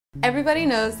Everybody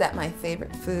knows that my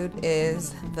favorite food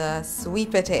is the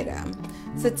sweet potato.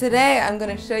 So today I'm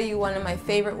going to show you one of my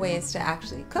favorite ways to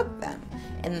actually cook them,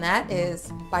 and that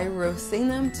is by roasting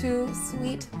them to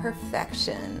sweet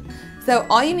perfection. So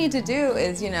all you need to do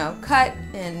is, cut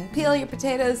and peel your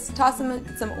potatoes, toss them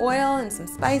in some oil and some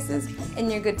spices,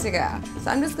 and you're good to go.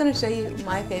 So I'm just going to show you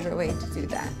my favorite way to do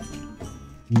that.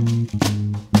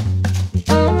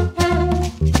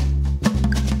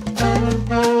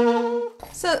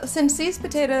 So since these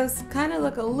potatoes kind of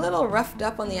look a little roughed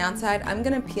up on the outside, I'm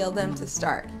going to peel them to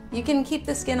start. You can keep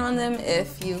the skin on them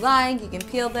if you like, you can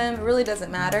peel them, it really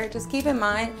doesn't matter. Just keep in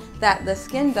mind that the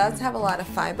skin does have a lot of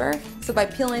fiber, so by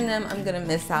peeling them, I'm going to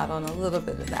miss out on a little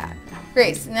bit of that.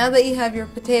 Great, so now that you have your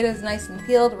potatoes nice and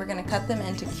peeled, we're going to cut them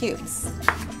into cubes.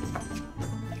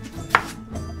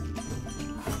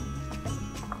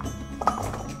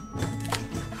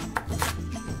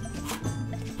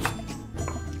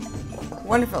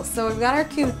 Wonderful, so we've got our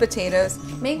cubed potatoes.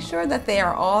 Make sure that they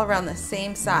are all around the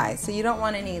same size. So you don't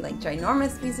want any like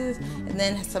ginormous pieces and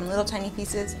then some little tiny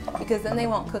pieces, because then they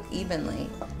won't cook evenly.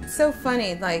 It's so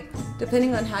funny, like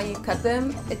depending on how you cut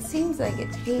them, it seems like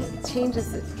it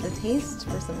changes the taste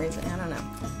for some reason, I don't know.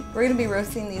 We're gonna be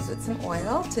roasting these with some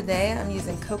oil. Today I'm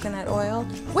using coconut oil,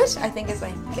 which I think is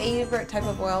my favorite type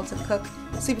of oil to cook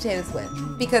sweet potatoes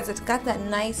with, because it's got that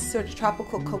nice sort of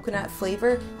tropical coconut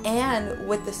flavor, and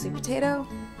with the sweet potato,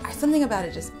 something about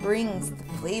it just brings the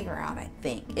flavor out, I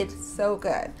think. It's so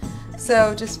good.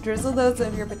 So just drizzle those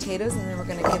over your potatoes, and then we're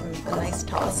gonna give them a nice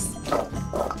toss.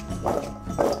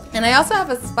 And I also have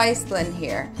a spice blend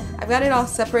here. I've got it all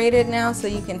separated now so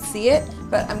you can see it,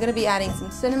 but I'm gonna be adding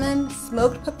some cinnamon,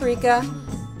 smoked paprika,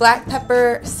 black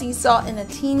pepper, sea salt, and a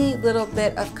teeny little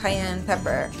bit of cayenne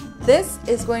pepper. This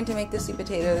is going to make the sweet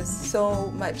potatoes so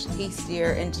much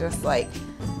tastier and just like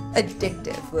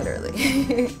addictive, literally.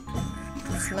 It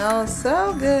smells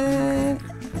so good.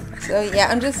 So yeah,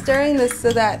 I'm just stirring this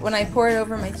so that when I pour it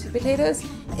over my sweet potatoes,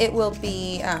 it will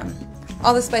be,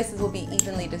 all the spices will be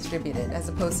evenly distributed as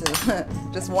opposed to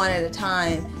just one at a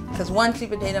time, because one sweet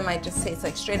potato might just taste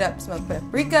like straight up smoked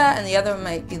paprika and the other one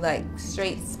might be like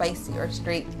straight spicy or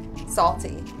straight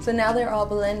salty. So now they're all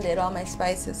blended, all my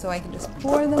spices, so I can just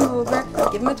pour them over,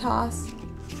 give them a toss.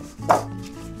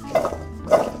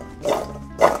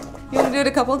 You're gonna do it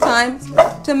a couple times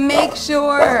to make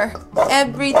sure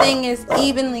everything is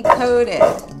evenly coated.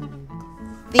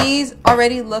 These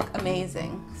already look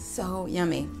amazing, so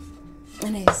yummy.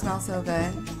 And they smell so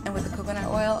good. And with the coconut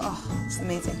oil, oh, it's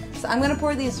amazing. So I'm gonna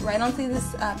pour these right onto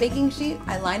this baking sheet.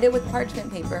 I lined it with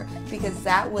parchment paper because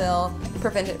that will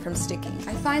prevent it from sticking.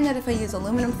 I find that if I use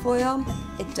aluminum foil,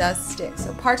 it does stick.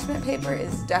 So parchment paper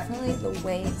is definitely the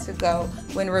way to go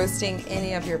when roasting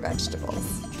any of your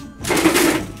vegetables.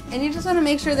 And you just want to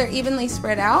make sure they're evenly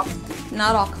spread out,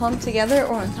 not all clumped together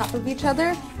or on top of each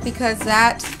other, because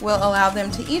that will allow them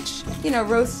to each,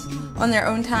 roast on their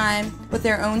own time, with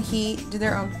their own heat, do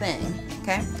their own thing,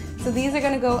 okay? So these are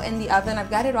going to go in the oven. I've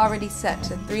got it already set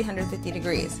to 350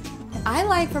 degrees. I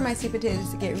like for my sweet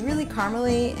potatoes to get really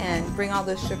caramely and bring all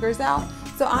those sugars out.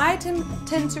 So I tend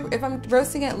to, if I'm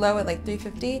roasting it low at like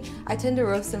 350, I tend to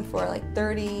roast them for like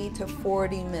 30 to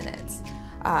 40 minutes.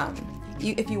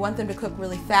 If you want them to cook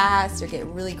really fast or get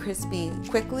really crispy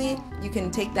quickly, you can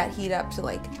take that heat up to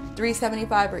like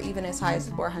 375 or even as high as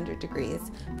 400 degrees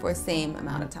for the same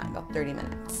amount of time, about 30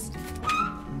 minutes.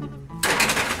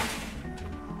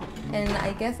 And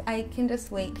I guess I can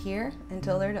just wait here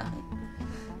until they're done.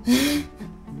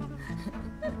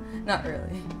 Not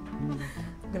really.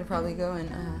 I'm gonna probably go and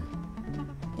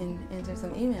answer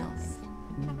some emails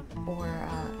or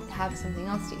have something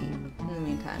else to eat in the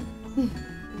meantime.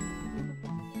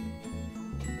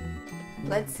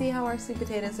 Let's see how our sweet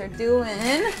potatoes are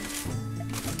doing.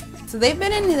 So they've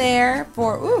been in there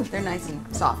for, ooh, they're nice and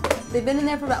soft. They've been in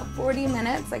there for about 40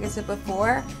 minutes, like I said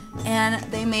before, and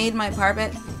they made my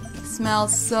parpet smell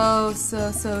so,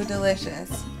 so, so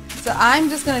delicious. So I'm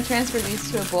just gonna transfer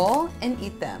these to a bowl and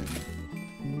eat them.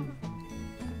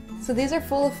 So these are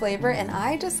full of flavor, and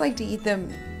I just like to eat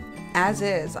them as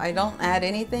is. I don't add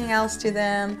anything else to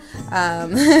them.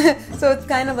 So it's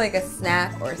kind of like a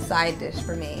snack or side dish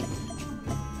for me.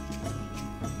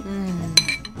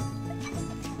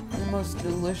 The most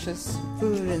delicious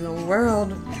food in the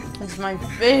world. It's my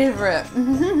favorite.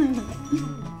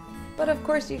 But of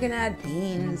course you can add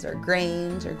beans or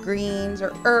grains or greens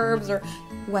or herbs or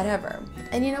whatever.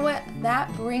 And you know what?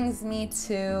 That brings me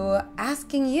to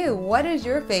asking you, what is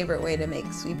your favorite way to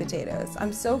make sweet potatoes?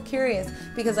 I'm so curious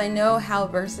because I know how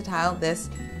versatile this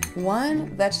one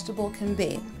vegetable can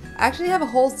be. I actually have a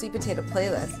whole sweet potato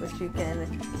playlist, which you can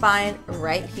find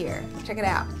right here. Check it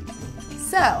out.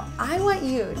 So I want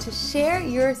you to share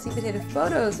your sweet potato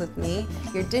photos with me,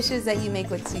 your dishes that you make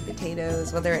with sweet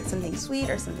potatoes, whether it's something sweet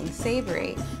or something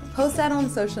savory. Post that on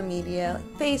social media,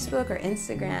 like Facebook or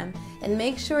Instagram, and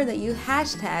make sure that you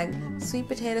hashtag Sweet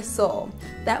Potato Soul.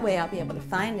 That way I'll be able to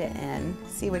find it and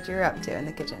see what you're up to in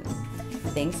the kitchen.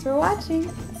 Thanks for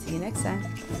watching. See you next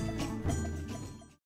time.